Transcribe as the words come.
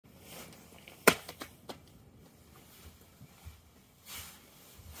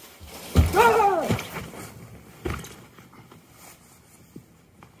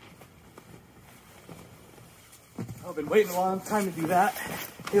waiting a long time to do that.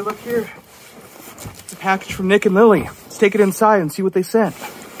 Hey, look here. It's a package from Nick and Lilly. Let's take it inside and see what they sent.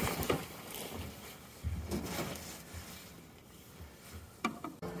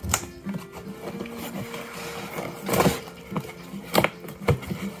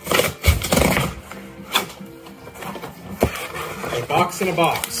 A box in a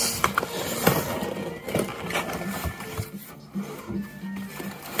box.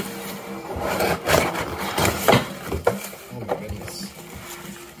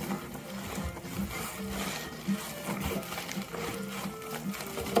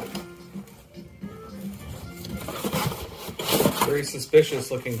 Very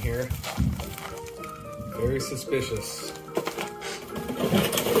suspicious looking here. Very suspicious.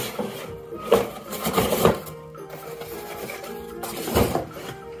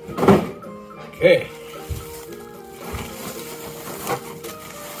 Okay.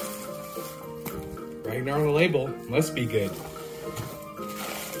 Ragnar on the label. Must be good.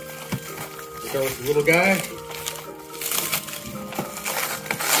 Start with the little guy.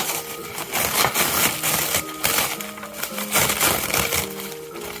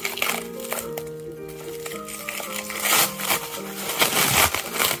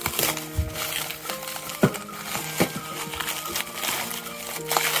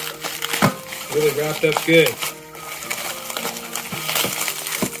 Really wrapped up good.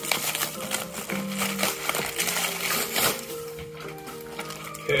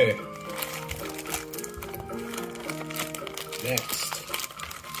 Okay. Next.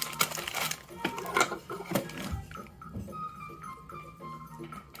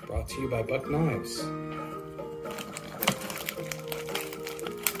 Brought to you by Buck Knives.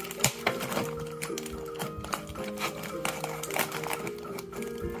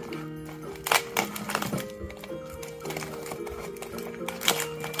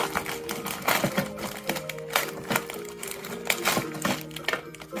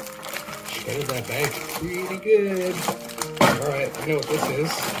 Shredded that bag pretty good. Alright, I know what this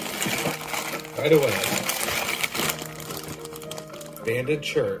is. Right away. Banded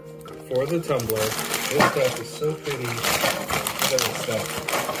Chert for the tumbler. This stuff is so pretty. Look at this stuff.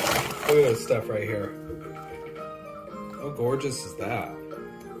 Look at this stuff right here. How gorgeous is that?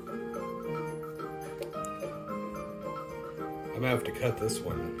 I'm gonna have to cut this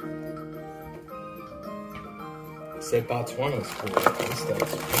one. Said Botswana's cool. This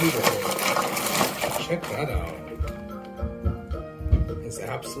stuff's beautiful. Check that out. It's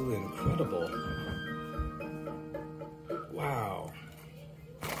absolutely incredible. Wow.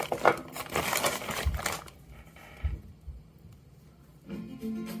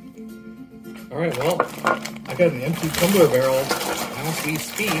 Alright, well, I got an empty tumbler barrel as we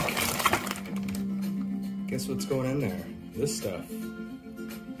speak. Guess what's going in there? This stuff.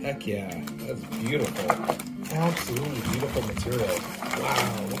 Heck yeah, that's beautiful. Absolutely beautiful material.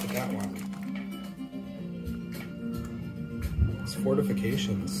 Wow, look at that one. These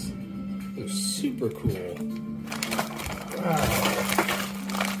fortifications. They're super cool. Wow.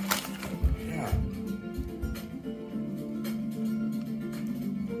 Yeah.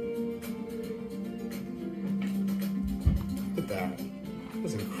 Look at that.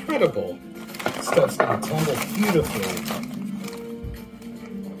 That's incredible. This stuff's gonna tumble beautifully.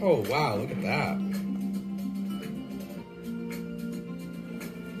 Oh wow, look at that.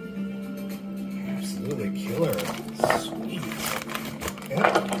 Absolutely killer. Sweet. Yeah.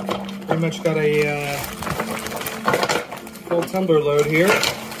 Pretty much got a full tumbler load here.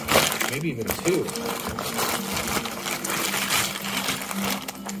 Maybe even two.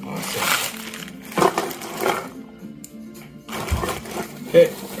 Awesome. Okay,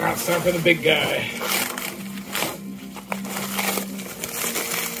 now it's time for the big guy.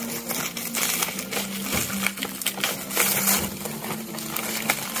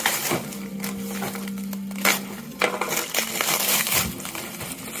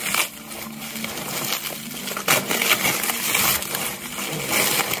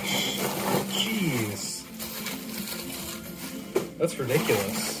 That's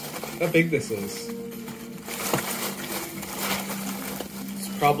ridiculous. How big this is. It's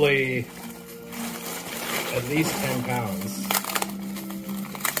probably at least 10 pounds.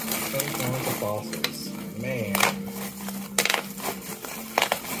 10 pounds of fossils. Man.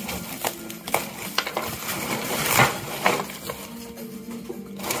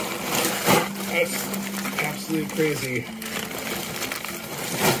 That's absolutely crazy.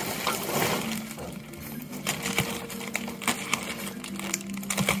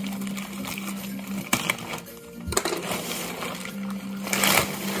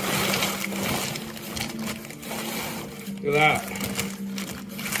 Look at that.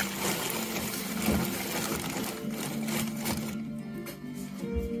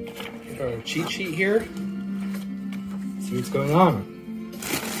 our cheat sheet here. See what's going on.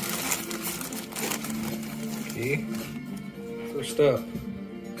 Okay, first up,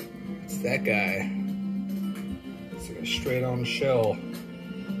 it's that guy. It's like a straight on shell.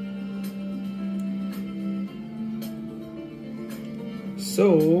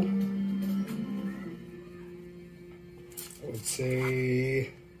 So, I would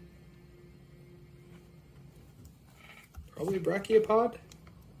say probably brachiopod.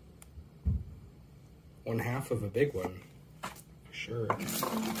 1/2 of a big one, for sure.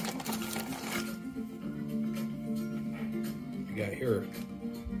 We got here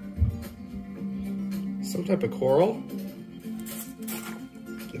some type of coral.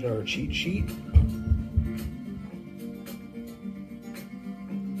 Did our cheat sheet.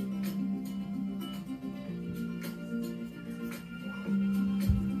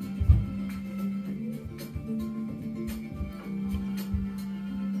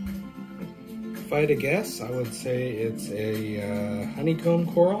 If I had to guess, I would say it's a honeycomb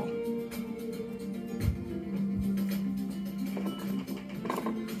coral.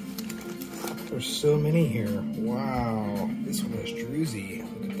 There's so many here. Wow, this one is druzy.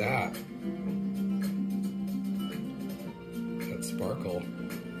 Look at that. That sparkle.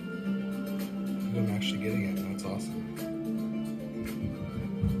 I'm actually getting it. That's awesome.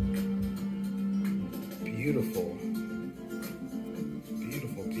 Beautiful.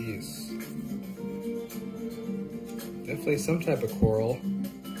 Beautiful piece. Definitely some type of coral.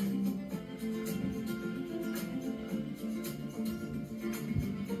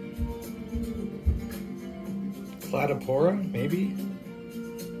 Cladopora, maybe?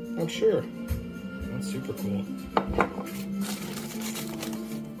 Not sure. That's super cool.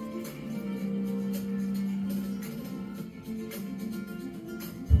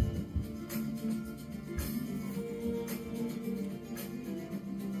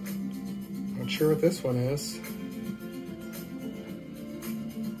 Not sure what this one is.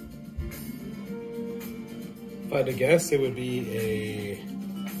 If I had to guess, it would be a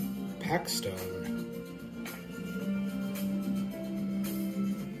packstone.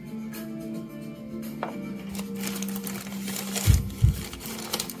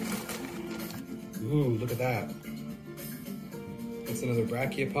 Ooh, look at that. That's another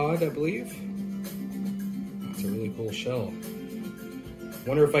brachiopod, I believe. That's a really cool shell.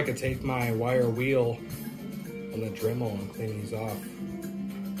 Wonder if I could take my wire wheel on the Dremel and clean these off.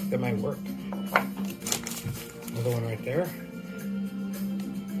 That might work. Another one right there.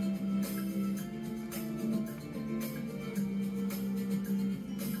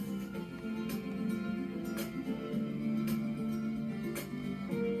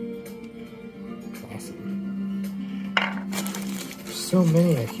 Awesome. There's so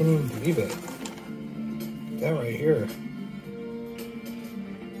many, I can't even believe it. That right here.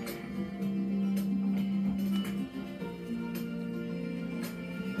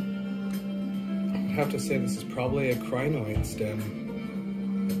 I have to say this is probably a crinoid stem.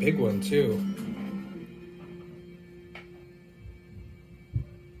 A big one too.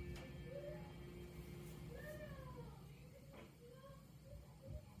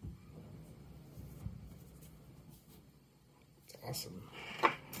 It's awesome.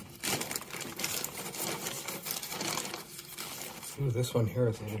 Ooh, this one here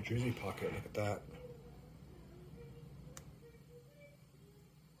is a little druzy pocket. Look at that.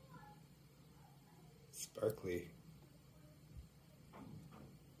 Sparkly.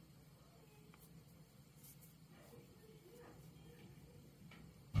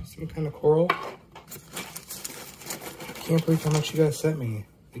 Some kind of coral. I can't believe how much you guys sent me.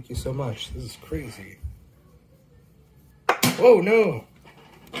 Thank you so much. This is crazy. Whoa, no!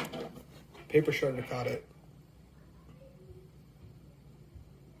 Paper shredder caught it.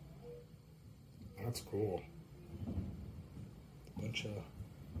 That's cool. A bunch of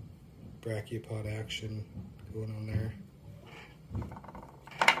brachiopod action going on there.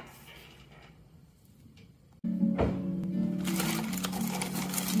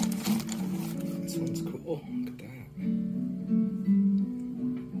 This one's cool. Look at that.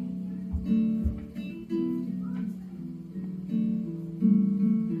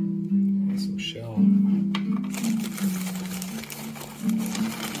 Awesome shell.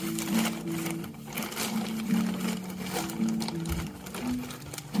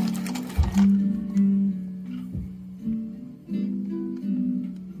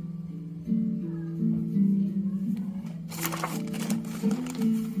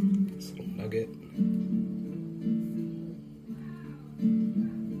 Nugget.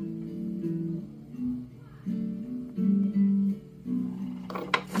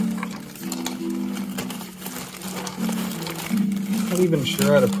 even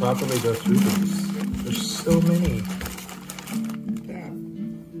sure how to properly go through these. There's so many. Yeah.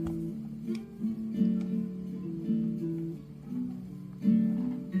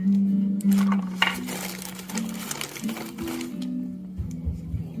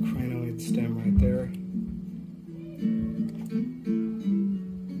 Little crinoid stem right there.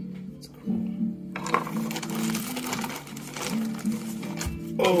 It's cool.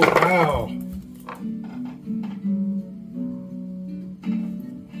 Oh, wow.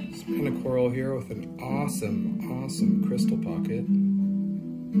 Coral here with an awesome crystal pocket.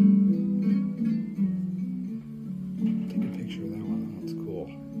 Take a picture of that one. That's cool.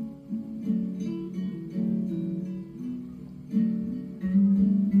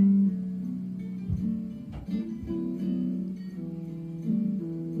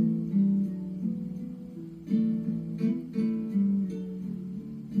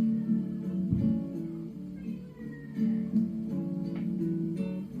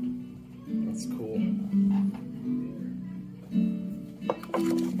 That's cool.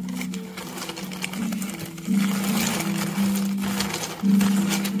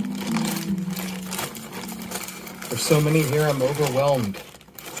 There's so many here, I'm overwhelmed.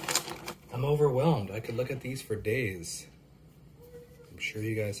 I'm overwhelmed. I could look at these for days. I'm sure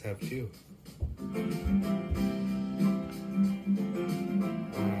you guys have too.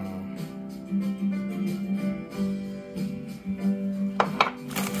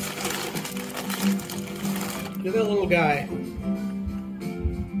 Look at that little guy.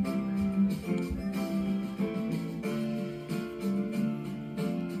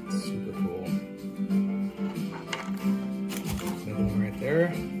 Super cool. Another one right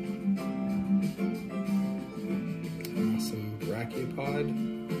there. Awesome brachiopod.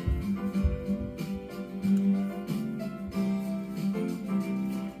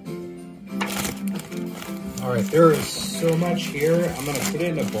 All right, there is so much here. I'm gonna put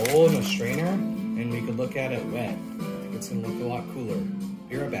it in a bowl and a strainer, and we could look at it wet. It's gonna look a lot cooler.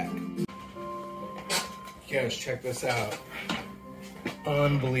 Be right back. You guys, check this out.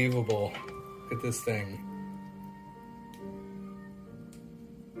 Unbelievable. Look at this thing.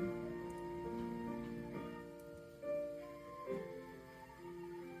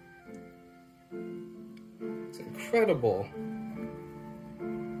 It's incredible.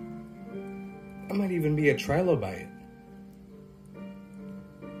 That might even be a trilobite.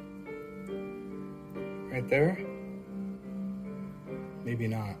 Right there? Maybe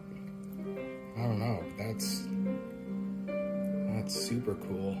not. I don't know. That's super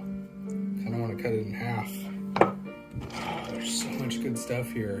cool. Kind of want to cut it in half. Oh, there's so much good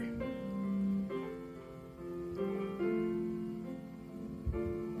stuff here.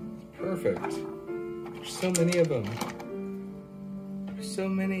 Perfect. There's so many of them. There's so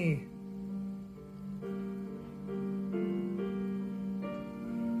many.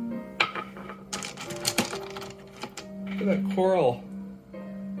 Look at that coral.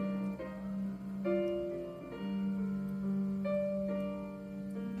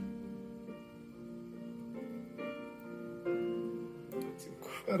 It's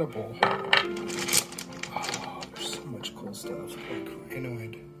incredible. Oh, there's so much cool stuff. Like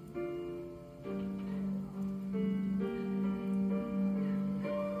crinoid.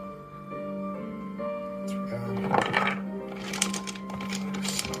 It's rad.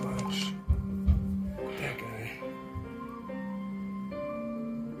 There's so much. That guy.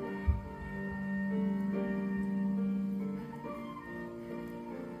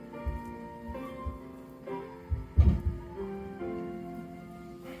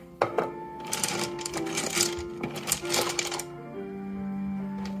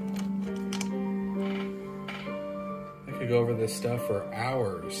 I could go over this stuff for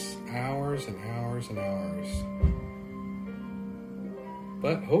hours and hours and hours.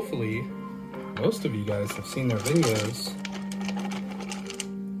 But hopefully, most of you guys have seen their videos.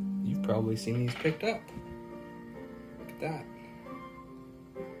 You've probably seen these picked up. Look at that.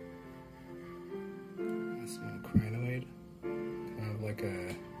 That's some crinoid. Kind of like a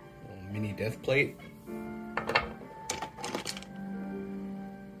little mini death plate.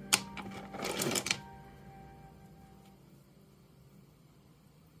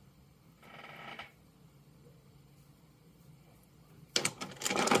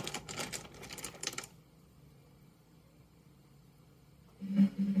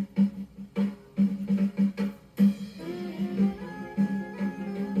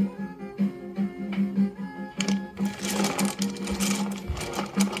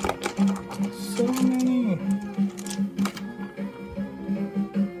 So many.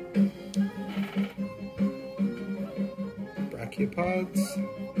 Brachiopods.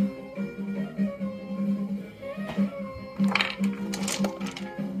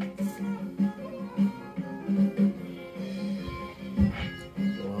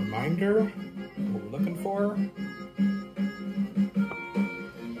 cylinder, what we're looking for.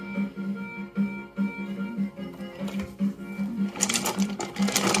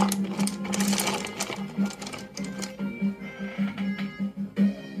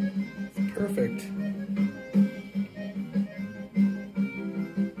 Perfect.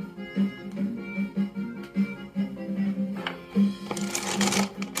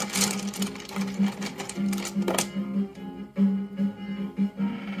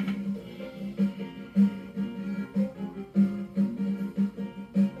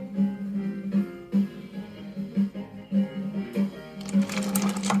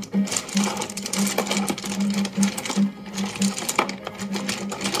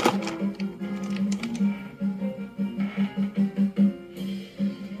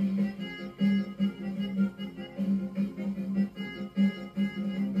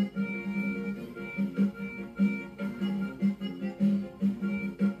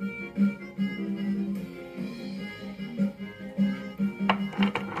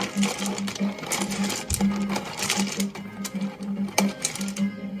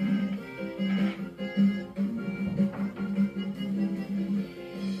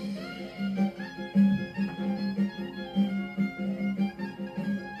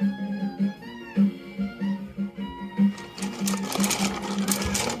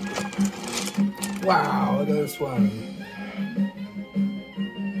 Wow, look at this one.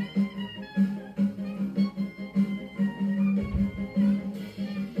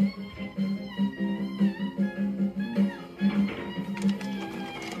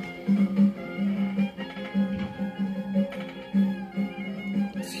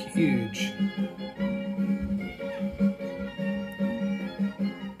 It's huge.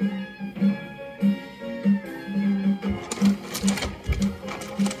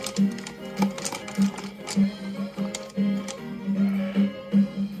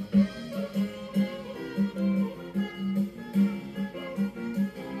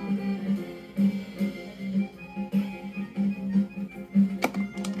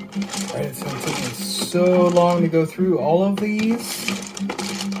 Right, it's going to take me so long to go through all of these.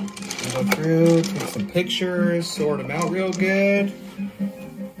 Go through, take some pictures, sort them out real good.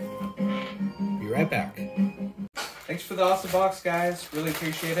 Be right back. Thanks for the awesome box, guys. Really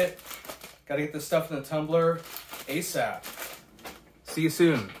appreciate it. Gotta get this stuff in the tumbler ASAP. See you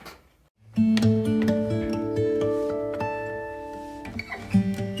soon.